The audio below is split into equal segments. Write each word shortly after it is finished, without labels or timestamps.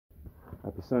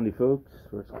Happy Sunday, folks.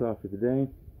 First coffee of the day.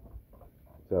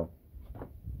 So,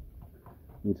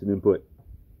 need some input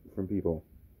from people.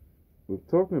 We're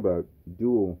talking about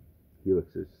dual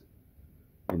helixes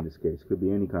in this case. Could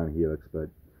be any kind of helix, but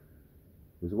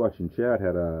I was watching Chad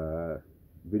had a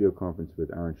video conference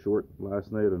with Aaron Short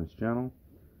last night on his channel.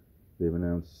 They've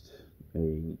announced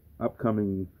a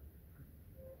upcoming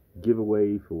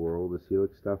giveaway for all this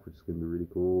helix stuff, which is going to be really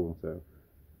cool. So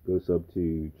go sub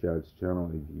to Chad's channel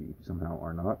if you somehow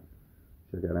are not.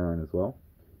 Check out Aaron as well.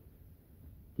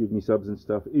 Give me subs and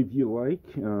stuff if you like.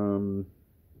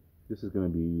 This is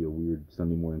going to be a weird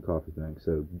Sunday morning coffee thing.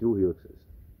 So dual helixes.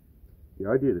 The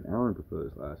idea that Aaron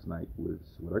proposed last night was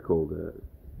what I called a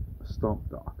stomp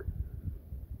dock.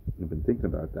 I've been thinking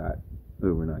about that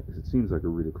overnight because it seems like a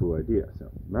really cool idea.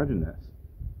 So imagine this.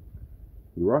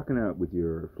 You're rocking out with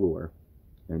your floor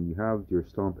and you have your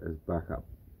stomp as backup.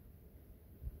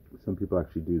 Some people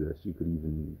actually do this. You could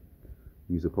even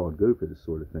use a pod go for this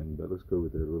sort of thing, but let's go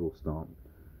with a little stomp.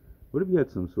 What if you had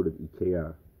some sort of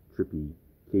IKEA trippy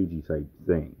cagey type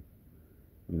thing?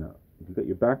 You know, if you got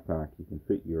your backpack, you can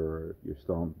fit your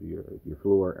stomp, your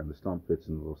floor, and the stomp fits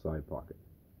in the little side pocket.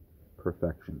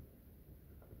 Perfection.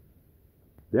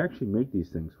 They actually make these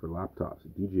things for laptops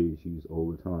that DJs use all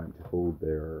the time to hold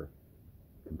their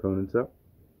components up.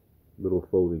 Little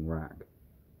folding rack.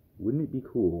 Wouldn't it be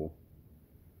cool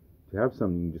to have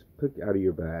something you can just pick out of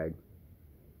your bag,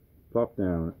 plop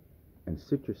down, and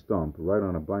sit your stomp right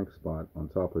on a blank spot on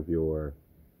top of your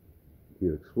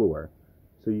Helix floor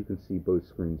so you can see both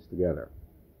screens together?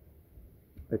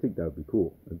 I think that would be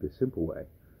cool. It'd be a simple way.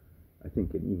 I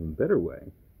think an even better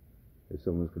way, if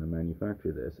someone's going to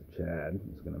manufacture this, Chad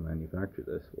is going to manufacture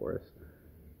this for us,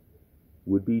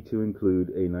 would be to include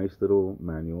a nice little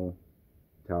manual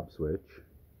tab switch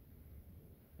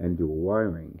and dual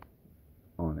wiring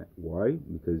on it. Why?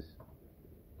 Because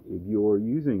if you're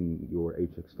using your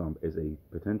HXSTOMP as a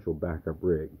potential backup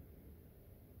rig,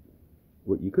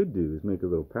 what you could do is make a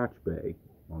little patch bay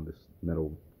on this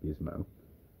metal gizmo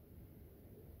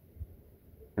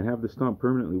and have the stomp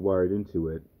permanently wired into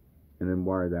it, and then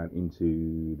wire that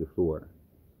into the floor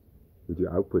with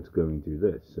your outputs going through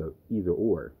this. So either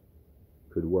or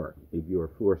could work. If your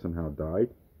floor somehow died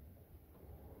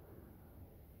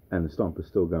and the stomp is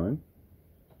still going,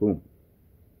 boom,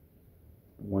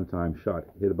 one-time shot,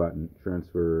 hit a button,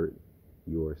 transfer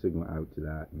your signal out to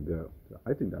that and go. So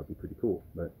I think that would be pretty cool.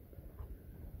 But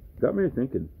got me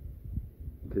thinking,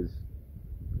 because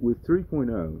with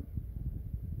 3.0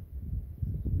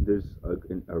 there's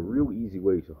a real easy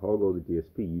way to hog all the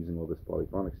DSP using all this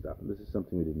polyphonic stuff, and this is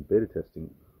something we did in beta testing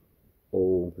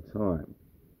all the time,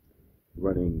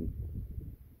 running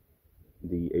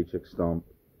the HXSTOMP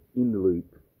in the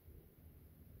loop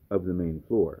of the main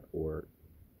floor, or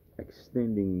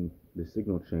extending the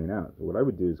signal chain out. So what I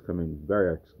would do is come in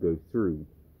Variax, go through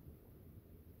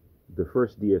the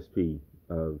first DSP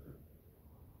of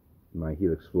my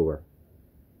Helix floor,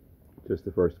 just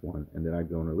the first one, and then I'd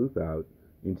go on a loop out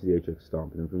into the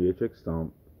HXSTOMP, and then from the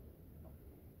HXSTOMP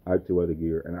out to other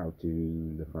gear and out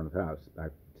to the front of house,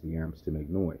 back to the amps to make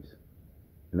noise.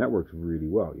 And that works really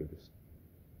well. You're just,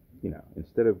 you know,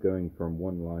 instead of going from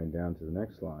one line down to the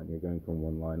next line, you're going from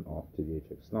one line off to the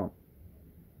HXSTOMP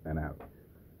and out.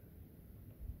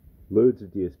 Loads of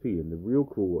DSP, and the real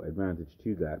cool advantage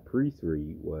to that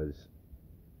pre-3 was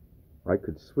I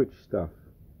could switch stuff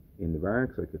in the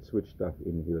Variax, I could switch stuff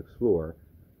in the Helix floor,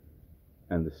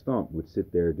 and the stomp would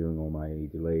sit there doing all my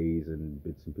delays and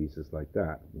bits and pieces like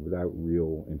that without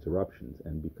real interruptions.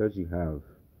 And because you have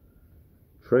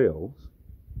trails,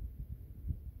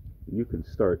 you can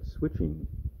start switching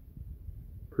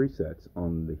presets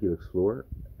on the Helix floor,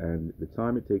 and the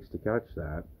time it takes to catch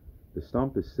that, the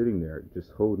stomp is sitting there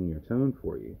just holding your tone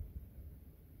for you.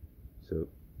 So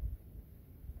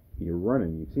you're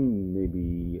running. You've seen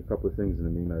maybe a couple of things in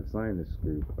the Midnight Scientist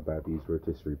group about these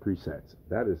rotisserie presets.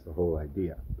 That is the whole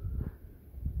idea.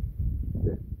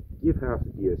 That give half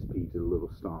the DSP to the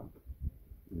little stomp.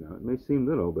 You know, it may seem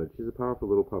little, but she's a powerful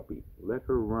little puppy. Let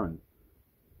her run.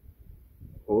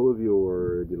 All of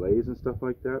your delays and stuff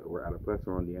like that, or add a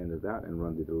plethora on the end of that and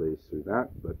run the delays through that,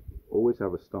 but always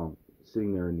have a stomp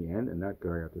sitting there in the end and that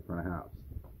guy out the front of house.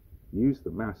 Use the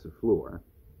massive floor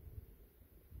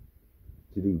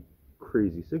to do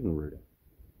crazy signal routing.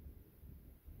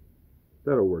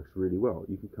 That all works really well.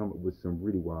 You can come up with some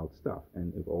really wild stuff,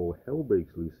 and if all hell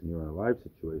breaks loose and you're in a live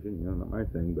situation, you know, not my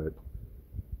thing, but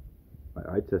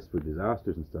I test for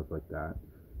disasters and stuff like that.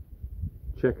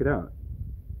 Check it out.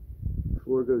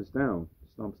 Floor goes down,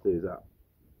 stomp stays up.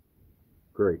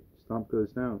 Great. Stomp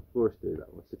goes down, floor stays up.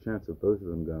 What's the chance of both of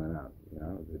them going out? You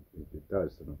know, if it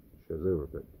does, then it shows over.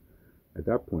 But At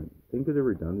that point, think of the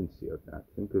redundancy of that.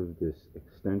 Think of this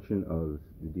extension of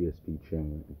the DSP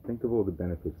chain, and think of all the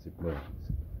benefits it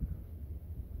brings.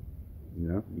 You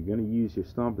know, you're going to use your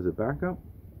Stomp as a backup,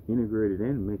 integrate it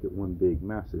in, and make it one big,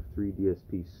 massive 3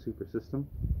 DSP super system.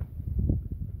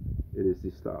 It is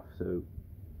the stuff. So,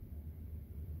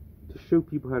 to show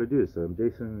people how to do this,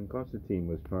 Jason and Constantine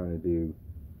was trying to do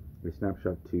a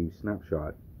snapshot to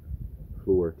snapshot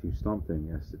floor to Stomp thing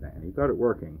yesterday, and he got it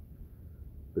working.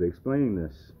 But explaining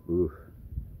this, oof,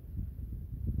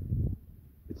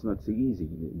 it's not so easy.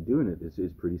 Doing it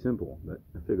is pretty simple, but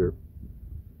I figure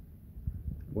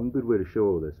one good way to show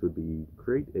all this would be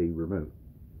create a remote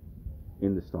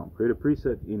in the Stomp. Create a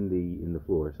preset in the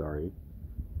floor,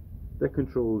 that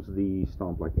controls the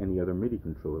Stomp like any other MIDI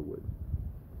controller would.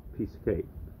 Piece of cake.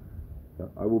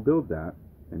 I will build that,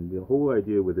 and the whole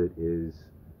idea with it is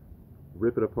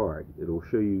rip it apart. It'll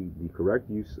show you the correct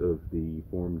use of the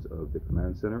forms of the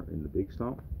command center in the big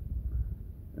Stomp,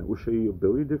 and it will show you a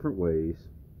billion different ways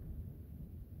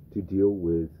to deal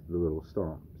with the little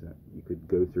Stomps. You could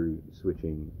go through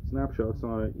switching snapshots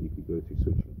on it, you could go through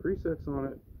switching presets on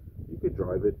it, you could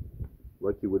drive it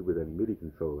like you would with any MIDI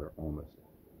controller almost.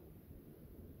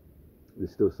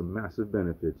 There's still some massive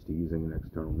benefits to using an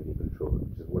external MIDI controller,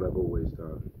 which is what I've always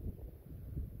done.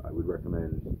 I would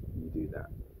recommend you do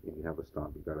that. If you have a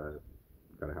Stomp, you gotta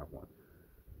have one.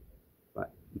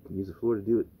 But you can use the floor to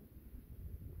do it.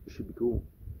 It should be cool.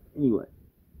 Anyway,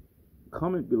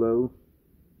 comment below,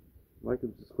 like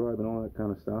and subscribe and all that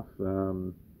kind of stuff.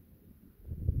 I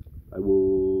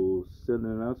will send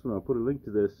an announcement. I'll put a link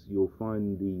to this. You'll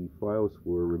find the files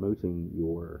for remoting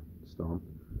your Stomp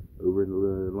over in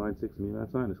the Line 6 Me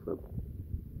Mad Scientist Club.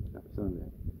 Happy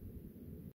Sunday.